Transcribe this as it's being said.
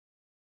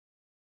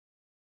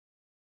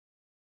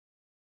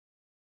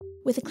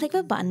With a click of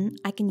a button,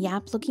 I can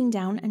yap looking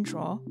down and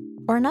draw,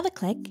 or another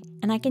click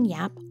and I can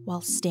yap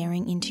while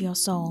staring into your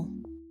soul.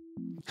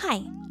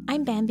 Hi,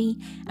 I'm Bambi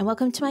and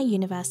welcome to my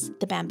universe,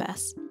 the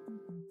Bamberse.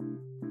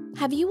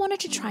 Have you wanted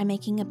to try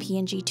making a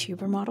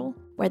PNGtuber model?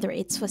 Whether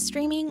it's for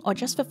streaming or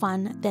just for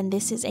fun, then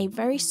this is a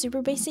very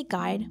super basic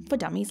guide for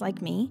dummies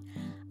like me,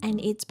 and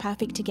it's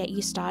perfect to get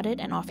you started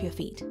and off your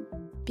feet.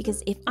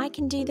 Because if I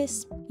can do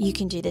this, you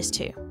can do this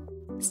too.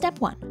 Step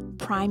 1.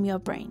 Prime your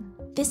brain.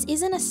 This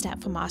isn't a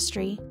step for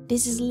mastery.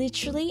 This is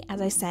literally, as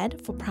I said,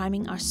 for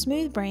priming our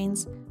smooth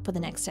brains for the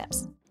next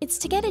steps. It's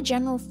to get a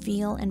general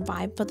feel and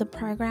vibe for the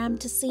program,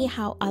 to see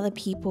how other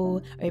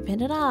people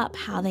open it up,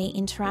 how they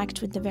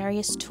interact with the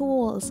various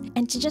tools,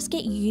 and to just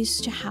get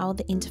used to how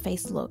the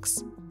interface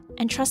looks.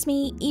 And trust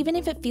me, even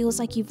if it feels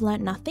like you've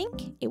learned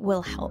nothing, it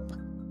will help.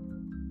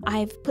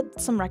 I've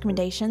put some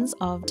recommendations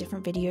of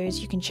different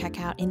videos you can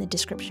check out in the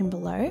description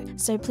below,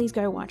 so please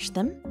go watch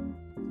them.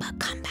 But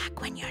come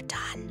back when you're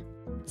done.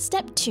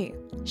 Step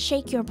 2.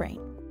 Shake your brain.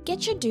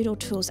 Get your doodle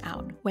tools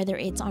out, whether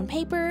it's on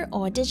paper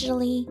or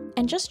digitally,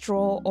 and just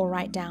draw or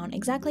write down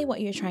exactly what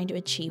you're trying to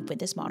achieve with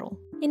this model.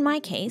 In my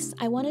case,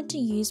 I wanted to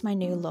use my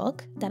new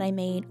look that I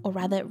made, or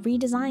rather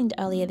redesigned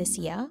earlier this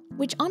year,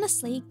 which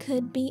honestly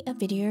could be a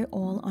video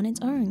all on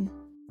its own.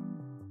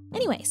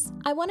 Anyways,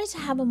 I wanted to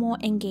have a more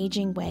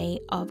engaging way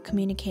of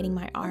communicating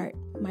my art,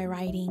 my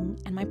writing,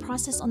 and my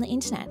process on the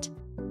internet.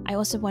 I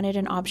also wanted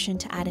an option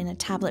to add in a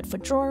tablet for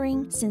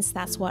drawing, since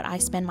that's what I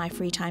spend my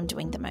free time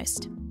doing the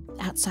most.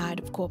 Outside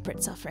of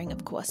corporate suffering,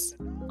 of course.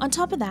 On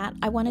top of that,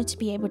 I wanted to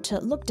be able to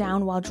look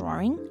down while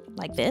drawing,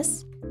 like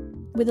this,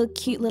 with a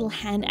cute little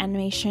hand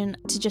animation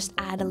to just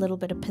add a little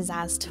bit of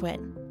pizzazz to it.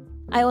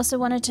 I also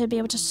wanted to be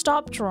able to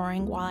stop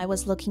drawing while I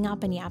was looking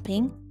up and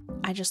yapping.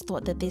 I just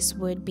thought that this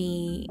would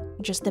be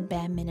just the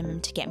bare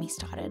minimum to get me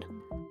started.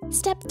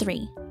 Step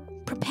 3.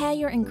 Prepare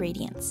your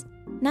ingredients.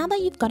 Now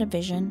that you've got a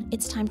vision,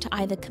 it's time to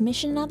either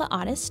commission another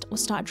artist or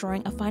start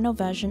drawing a final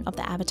version of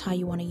the avatar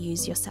you want to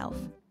use yourself.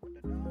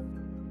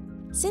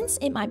 Since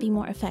it might be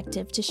more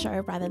effective to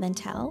show rather than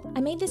tell,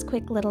 I made this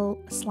quick little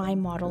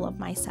slime model of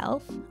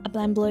myself, a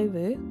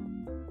Bamberse.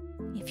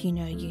 If you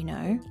know, you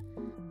know.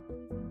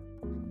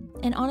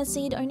 And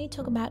honestly, it only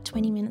took about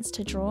 20 minutes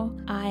to draw.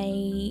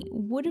 I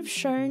would have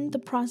shown the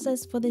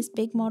process for this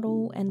big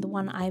model and the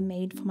one I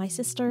made for my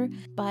sister,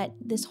 but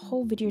this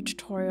whole video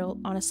tutorial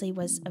honestly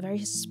was a very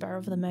spur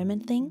of the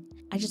moment thing.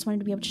 I just wanted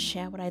to be able to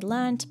share what I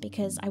learned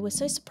because I was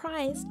so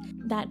surprised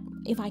that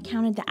if I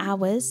counted the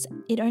hours,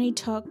 it only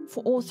took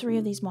for all 3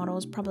 of these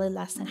models probably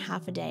less than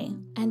half a day.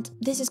 And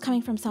this is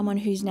coming from someone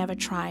who's never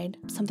tried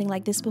something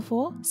like this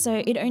before.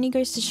 So it only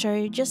goes to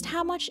show just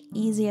how much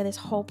easier this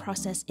whole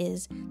process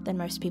is than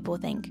most people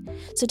think.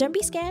 So don't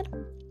be scared,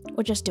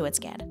 or just do it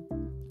scared.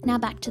 Now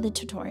back to the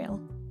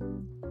tutorial.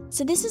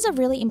 So this is a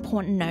really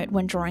important note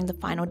when drawing the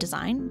final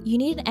design. You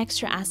need an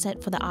extra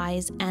asset for the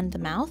eyes and the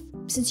mouth,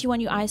 since you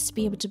want your eyes to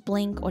be able to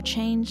blink or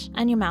change,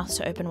 and your mouth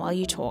to open while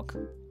you talk.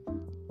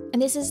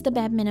 And this is the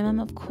bare minimum,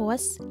 of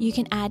course. You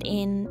can add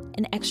in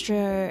an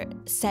extra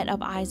set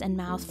of eyes and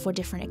mouth for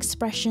different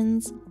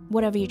expressions,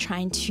 whatever you're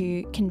trying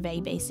to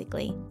convey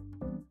basically.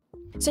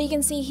 So you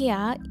can see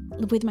here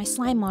with my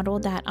slime model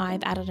that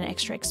I've added an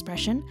extra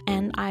expression,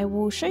 and I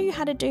will show you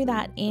how to do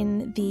that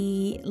in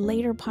the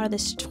later part of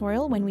this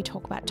tutorial when we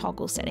talk about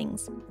toggle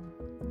settings.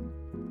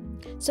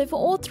 So for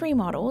all 3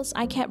 models,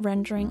 I kept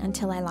rendering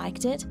until I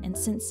liked it, and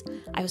since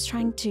I was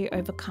trying to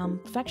overcome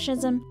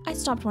perfectionism, I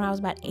stopped when I was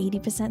about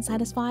 80%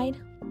 satisfied.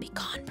 Be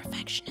gone,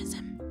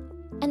 perfectionism.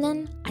 And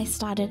then I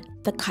started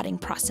the cutting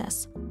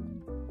process.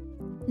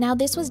 Now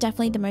this was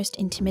definitely the most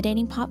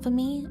intimidating part for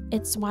me.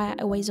 It's why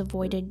I always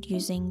avoided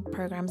using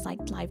programs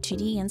like Live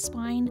 2D and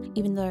Spine,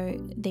 even though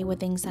they were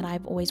things that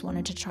I've always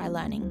wanted to try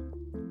learning.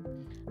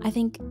 I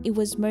think it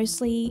was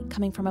mostly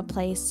coming from a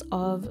place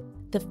of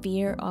the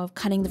fear of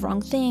cutting the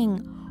wrong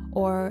thing,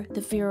 or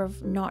the fear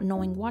of not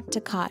knowing what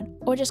to cut,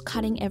 or just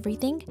cutting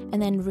everything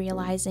and then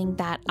realizing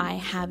that I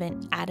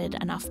haven't added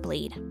enough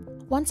bleed.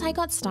 Once I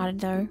got started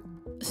though,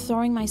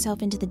 throwing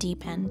myself into the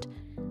deep end,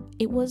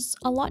 it was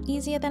a lot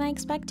easier than I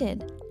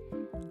expected.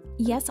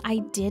 Yes, I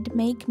did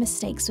make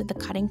mistakes with the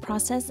cutting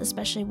process,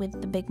 especially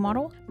with the big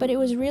model, but it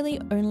was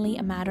really only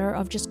a matter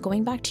of just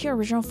going back to your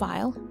original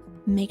file,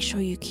 make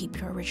sure you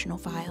keep your original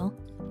file,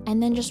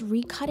 and then just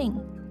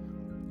recutting.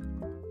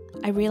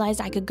 I realized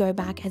I could go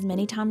back as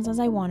many times as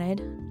I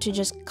wanted to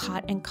just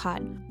cut and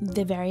cut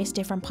the various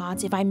different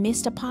parts. If I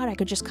missed a part, I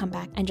could just come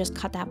back and just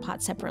cut that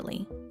part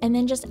separately, and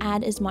then just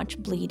add as much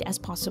bleed as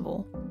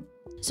possible.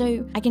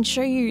 So I can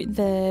show you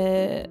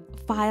the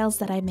files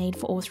that I made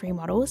for all 3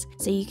 models.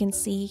 So you can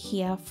see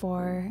here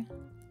for,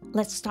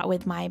 let's start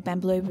with my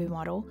Bamberse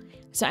model.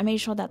 So I made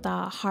sure that the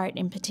heart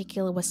in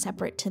particular was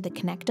separate to the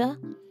connector,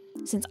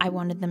 since I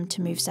wanted them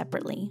to move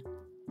separately.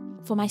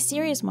 For my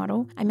Sirius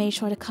model, I made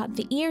sure to cut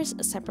the ears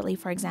separately,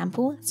 for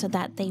example, so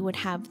that they would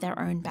have their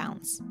own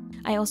bounce.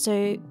 I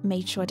also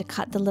made sure to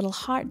cut the little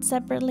heart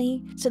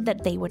separately so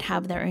that they would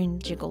have their own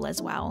jiggle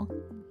as well.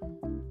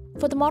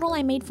 For the model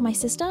I made for my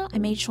sister, I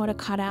made sure to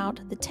cut out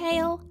the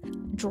tail,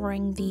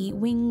 drawing the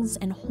wings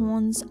and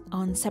horns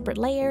on separate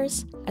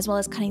layers, as well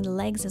as cutting the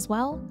legs as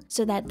well,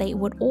 so that they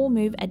would all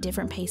move at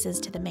different paces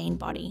to the main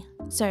body.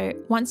 So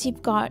once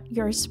you've got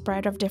your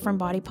spread of different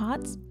body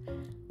parts,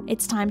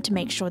 it's time to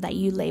make sure that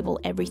you label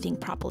everything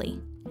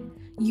properly.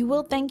 You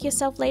will thank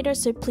yourself later,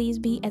 so please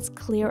be as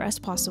clear as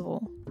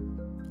possible.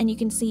 And you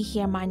can see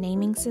here my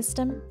naming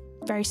system.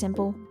 Very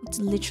simple. It's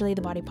literally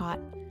the body part.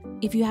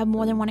 If you have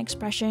more than one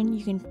expression,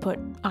 you can put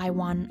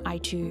I1,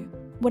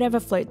 I2, whatever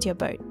floats your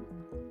boat.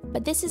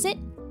 But this is it.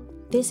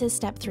 This is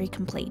step 3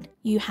 complete.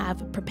 You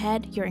have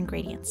prepared your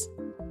ingredients.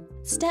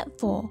 Step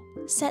 4.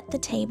 Set the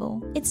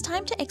table. It's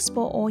time to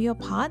export all your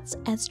parts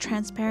as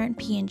transparent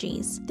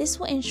PNGs. This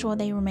will ensure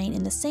they remain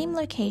in the same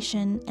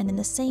location and in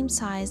the same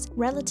size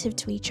relative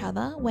to each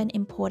other when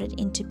imported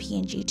into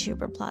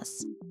PNGtuber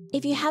Plus.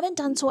 If you haven't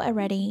done so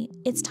already,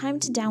 it's time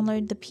to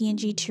download the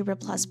PNGtuber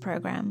Plus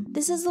program.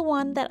 This is the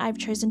one that I've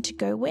chosen to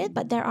go with,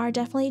 but there are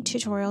definitely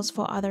tutorials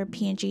for other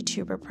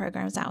PNGtuber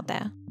programs out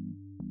there.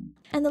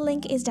 And the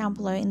link is down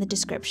below in the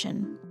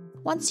description.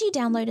 Once you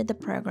downloaded the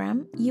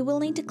program, you will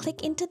need to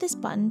click into this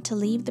button to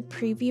leave the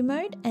preview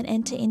mode and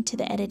enter into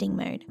the editing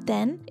mode.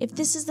 Then, if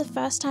this is the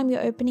first time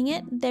you're opening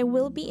it, there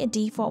will be a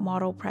default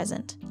model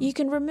present. You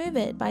can remove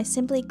it by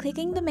simply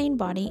clicking the main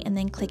body and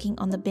then clicking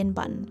on the bin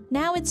button.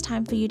 Now it's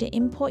time for you to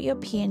import your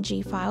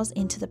PNG files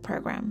into the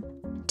program.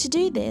 To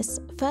do this,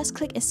 first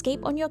click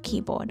Escape on your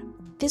keyboard.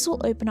 This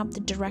will open up the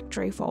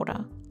directory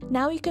folder.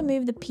 Now you can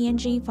move the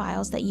PNG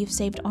files that you've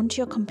saved onto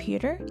your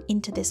computer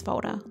into this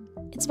folder.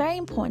 It's very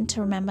important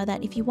to remember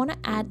that if you want to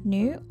add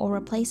new or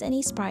replace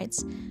any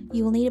sprites,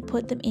 you will need to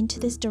put them into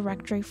this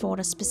directory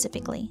folder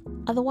specifically.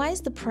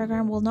 Otherwise, the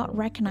program will not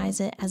recognize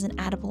it as an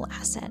addable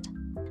asset.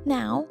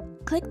 Now,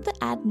 click the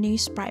Add New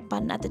Sprite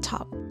button at the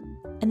top,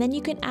 and then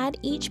you can add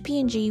each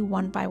PNG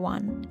one by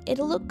one.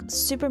 It'll look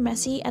super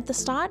messy at the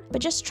start, but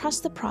just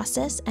trust the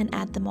process and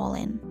add them all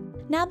in.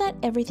 Now that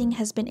everything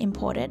has been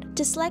imported,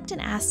 to select an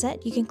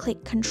asset, you can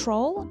click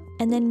Control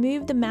and then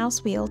move the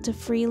mouse wheel to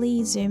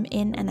freely zoom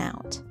in and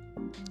out.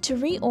 To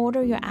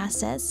reorder your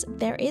assets,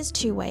 there is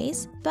 2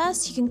 ways.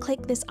 First, you can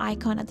click this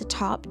icon at the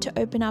top to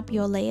open up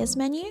your layers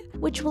menu,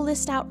 which will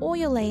list out all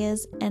your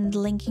layers and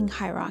linking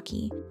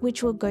hierarchy,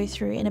 which we'll go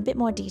through in a bit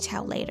more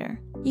detail later.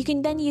 You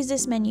can then use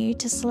this menu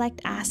to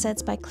select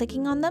assets by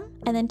clicking on them,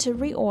 and then to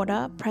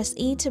reorder, press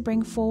E to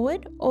bring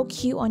forward or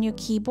Q on your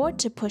keyboard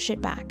to push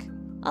it back.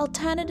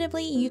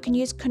 Alternatively, you can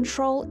use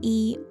Ctrl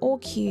E or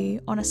Q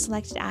on a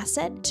selected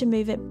asset to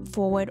move it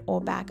forward or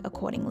back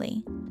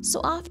accordingly. So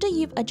after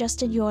you've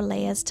adjusted your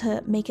layers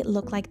to make it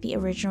look like the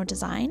original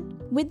design,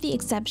 with the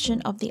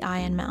exception of the eye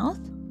and mouth,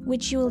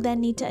 which you will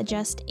then need to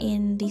adjust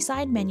in the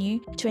side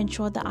menu to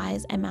ensure the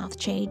eyes and mouth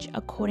change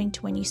according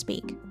to when you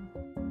speak.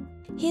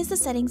 Here's the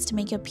settings to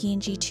make your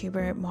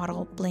PNGtuber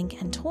model blink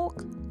and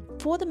talk.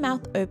 For the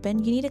mouth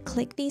open, you need to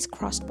click these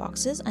crossed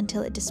boxes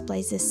until it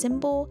displays this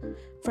symbol.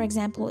 For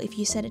example, if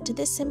you set it to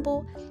this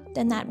symbol,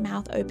 then that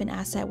mouth open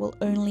asset will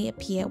only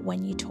appear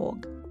when you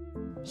talk.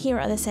 Here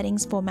are the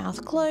settings for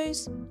mouth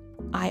close,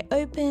 eye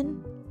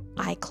open,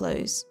 eye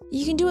close.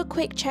 You can do a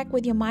quick check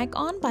with your mic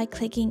on by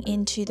clicking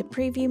into the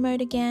preview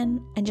mode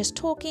again and just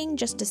talking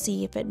just to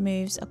see if it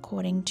moves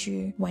according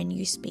to when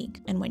you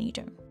speak and when you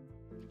don't.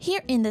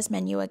 Here in this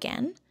menu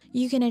again,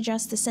 you can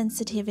adjust the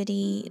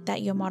sensitivity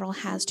that your model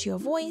has to your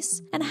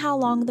voice and how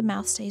long the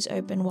mouth stays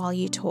open while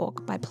you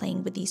talk by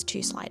playing with these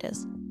 2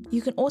 sliders.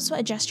 You can also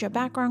adjust your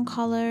background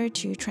color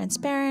to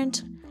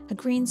transparent, a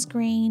green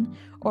screen,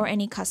 or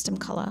any custom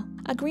color.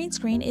 A green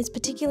screen is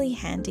particularly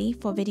handy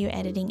for video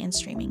editing and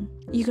streaming.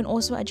 You can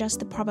also adjust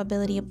the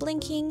probability of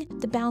blinking,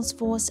 the bounce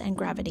force, and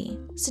gravity.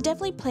 So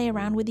definitely play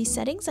around with these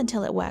settings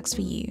until it works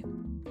for you.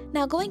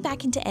 Now going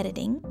back into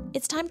editing,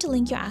 it's time to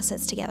link your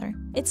assets together.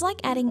 It's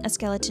like adding a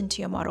skeleton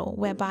to your model,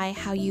 whereby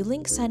how you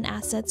link certain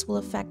assets will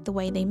affect the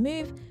way they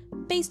move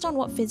based on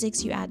what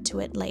physics you add to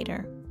it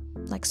later,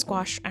 like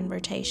squash and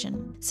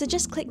rotation. So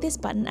just click this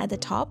button at the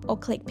top or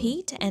click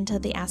P to enter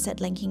the asset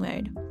linking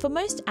mode. For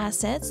most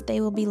assets, they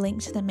will be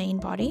linked to the main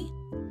body,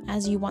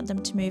 as you want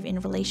them to move in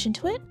relation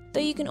to it, though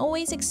you can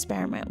always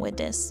experiment with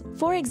this.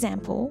 For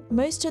example,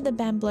 most of the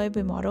Bamberse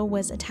model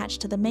was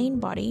attached to the main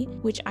body,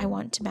 which I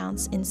want to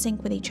bounce in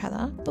sync with each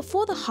other.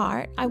 Before the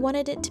heart, I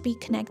wanted it to be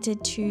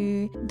connected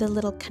to the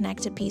little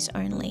connector piece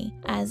only,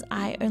 as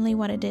I only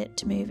wanted it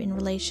to move in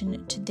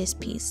relation to this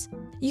piece.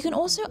 You can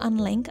also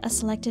unlink a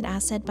selected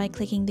asset by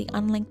clicking the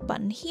unlink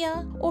button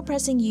here or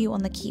pressing U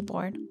on the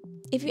keyboard.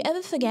 If you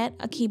ever forget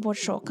a keyboard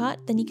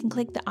shortcut, then you can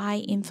click the eye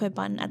info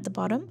button at the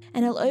bottom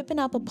and it'll open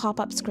up a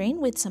pop-up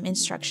screen with some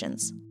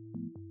instructions.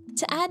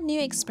 To add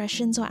new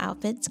expressions or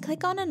outfits,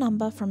 click on a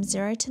number from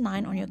 0 to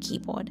 9 on your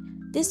keyboard.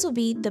 This will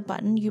be the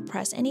button you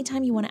press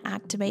anytime you want to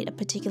activate a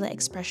particular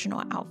expression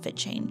or outfit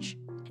change.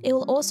 It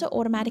will also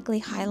automatically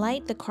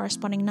highlight the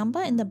corresponding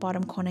number in the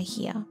bottom corner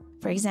here.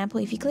 For example,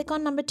 if you click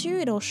on number 2,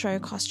 it'll show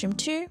costume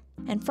 2,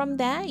 and from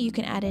there you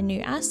can add in new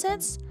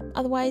assets.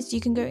 Otherwise,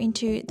 you can go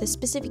into the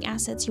specific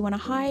assets you want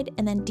to hide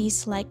and then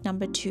deselect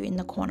number 2 in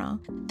the corner.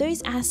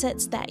 Those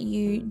assets that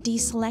you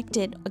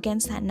deselected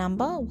against that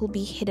number will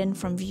be hidden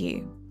from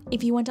view.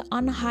 If you want to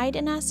unhide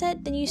an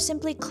asset, then you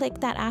simply click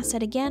that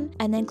asset again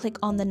and then click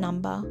on the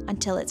number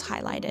until it's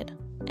highlighted.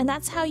 And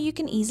that's how you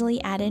can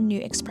easily add in new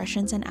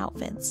expressions and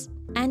outfits.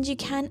 And you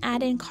can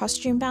add in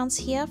costume bounce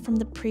here from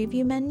the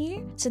preview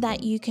menu so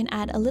that you can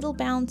add a little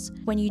bounce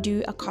when you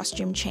do a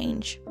costume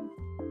change.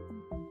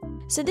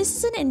 So this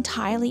is an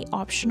entirely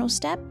optional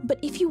step, but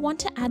if you want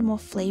to add more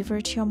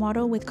flavor to your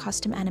model with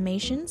custom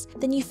animations,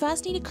 then you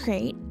first need to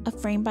create a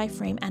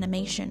frame-by-frame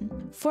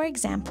animation. For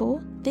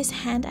example, this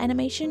hand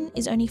animation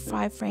is only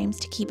 5 frames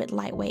to keep it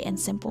lightweight and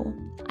simple.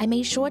 I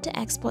made sure to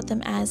export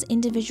them as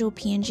individual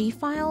PNG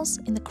files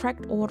in the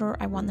correct order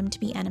I want them to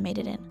be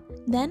animated in.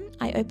 Then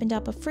I opened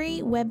up a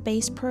free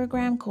web-based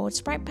program called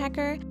Sprite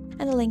Packer,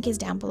 and the link is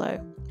down below.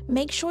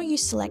 Make sure you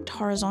select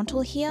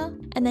horizontal here,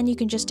 and then you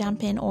can just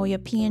dump in all your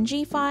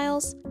PNG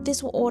files.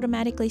 This will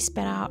automatically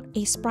spit out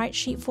a sprite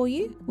sheet for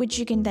you, which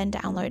you can then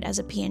download as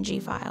a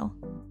PNG file.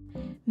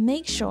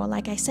 Make sure,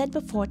 like I said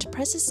before, to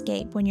press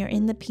escape when you're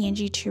in the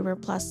PNGtuber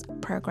Plus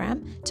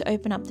program to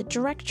open up the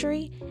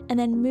directory and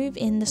then move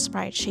in the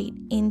sprite sheet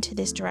into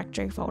this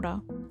directory folder.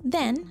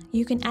 Then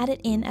you can add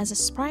it in as a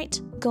sprite,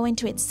 go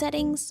into its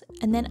settings,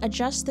 and then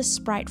adjust the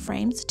sprite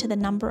frames to the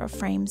number of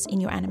frames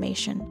in your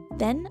animation.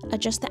 Then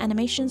adjust the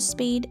animation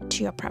speed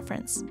to your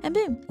preference. And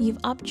boom, you've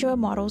upped your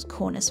model's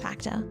coolness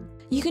factor.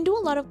 You can do a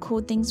lot of cool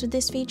things with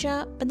this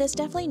feature, but there's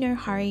definitely no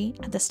hurry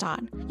at the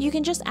start. You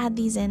can just add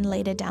these in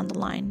later down the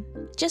line.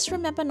 Just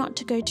remember not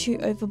to go too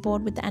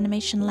overboard with the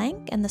animation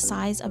length and the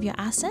size of your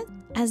asset,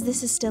 as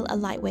this is still a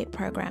lightweight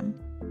program.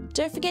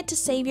 Don't forget to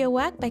save your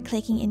work by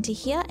clicking into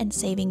here and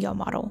saving your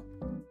model.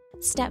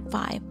 Step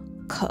 5.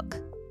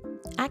 Cook.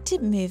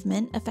 Active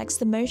movement affects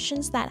the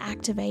motions that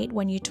activate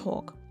when you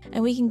talk,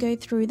 and we can go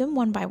through them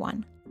one by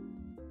one.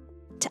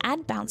 To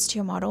add bounce to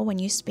your model when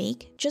you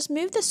speak, just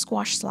move the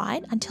squash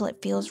slide until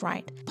it feels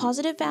right.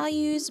 Positive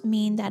values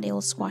mean that it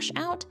will squash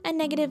out, and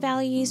negative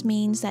values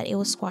means that it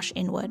will squash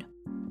inward.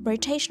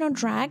 Rotational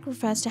drag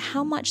refers to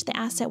how much the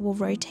asset will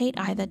rotate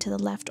either to the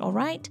left or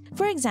right.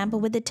 For example,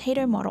 with the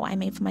Tato model I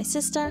made for my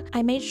sister,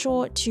 I made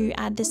sure to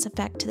add this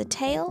effect to the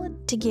tail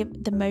to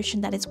give the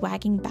motion that it's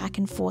wagging back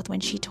and forth when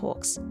she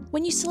talks.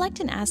 When you select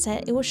an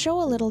asset, it will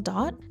show a little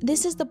dot.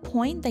 This is the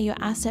point that your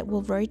asset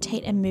will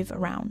rotate and move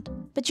around.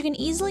 But you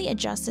can easily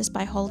adjust this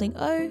by holding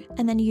O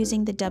and then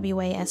using the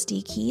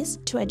WASD keys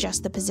to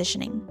adjust the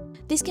positioning.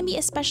 This can be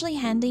especially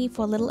handy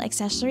for little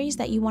accessories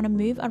that you want to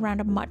move around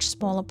a much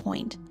smaller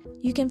point.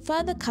 You can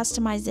further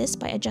customize this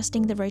by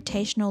adjusting the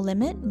rotational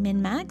limit,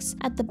 min-max,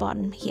 at the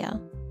bottom here.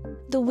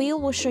 The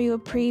wheel will show you a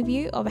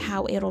preview of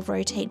how it'll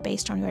rotate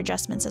based on your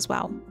adjustments as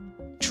well.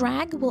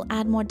 Drag will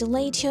add more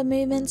delay to your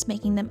movements,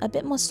 making them a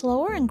bit more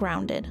slower and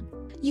grounded.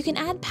 You can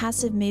add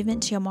passive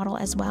movement to your model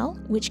as well,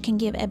 which can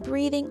give a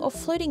breathing or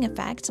floating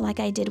effect like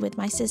I did with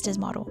my sister's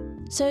model.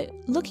 So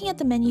looking at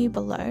the menu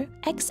below,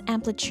 X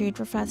amplitude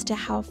refers to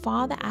how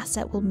far the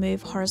asset will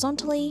move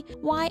horizontally,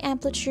 Y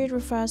amplitude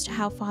refers to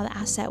how far the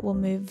asset will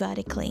move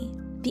vertically.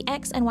 The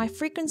X and Y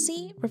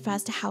frequency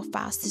refers to how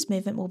fast this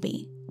movement will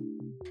be.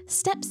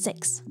 Step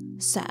 6.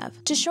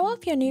 Serve. To show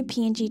off your new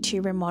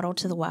PNGtuber model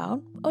to the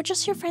world, or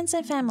just your friends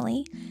and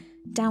family,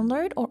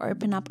 download or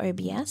open up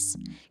OBS,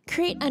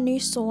 create a new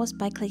source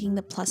by clicking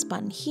the plus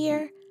button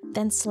here,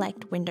 then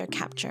select Window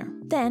Capture.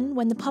 Then,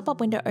 when the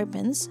pop-up window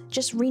opens,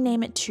 just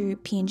rename it to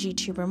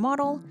PNGtuber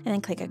Model and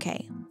then click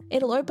OK.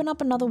 It'll open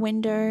up another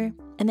window,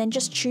 and then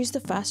just choose the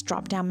first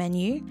drop-down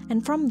menu,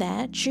 and from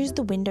there, choose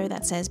the window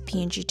that says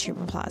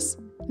PNGtuber Plus.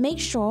 Make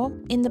sure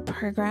in the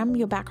program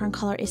your background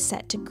color is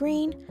set to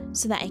green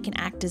so that it can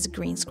act as a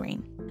green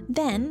screen.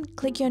 Then,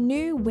 click your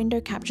new window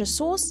capture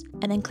source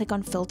and then click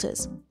on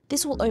Filters.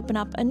 This will open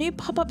up a new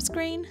pop-up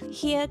screen.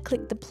 Here,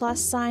 click the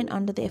plus sign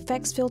under the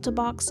effects filter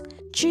box,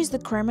 choose the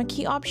chroma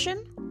key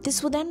option.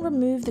 This will then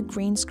remove the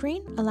green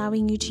screen,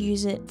 allowing you to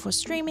use it for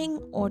streaming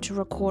or to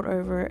record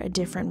over a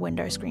different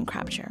window screen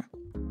capture.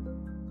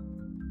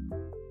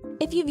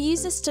 If you've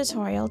used this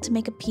tutorial to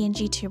make a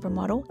PNGtuber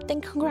model, then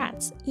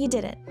congrats, you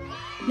did it.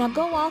 Now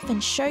go off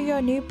and show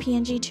your new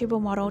PNGtuber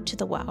model to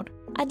the world.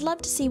 I'd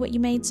love to see what you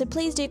made, so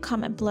please do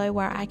comment below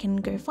where I can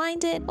go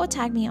find it or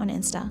tag me on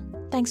Insta.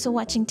 Thanks for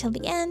watching till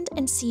the end,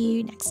 and see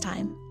you next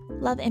time.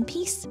 Love and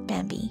peace,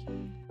 Bambi.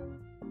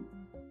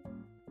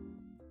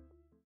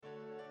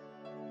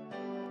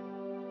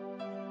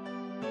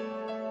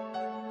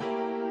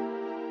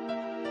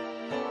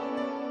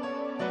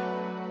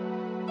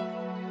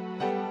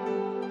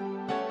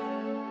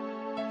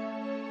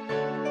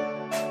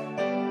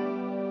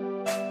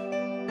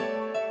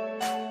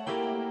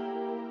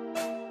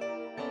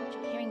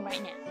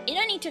 Right now. It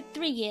only took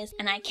 3 years,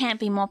 and I can't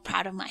be more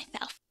proud of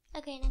myself.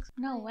 Okay, next.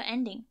 No, we're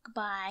ending.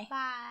 Goodbye.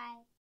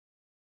 Bye.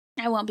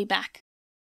 I won't be back.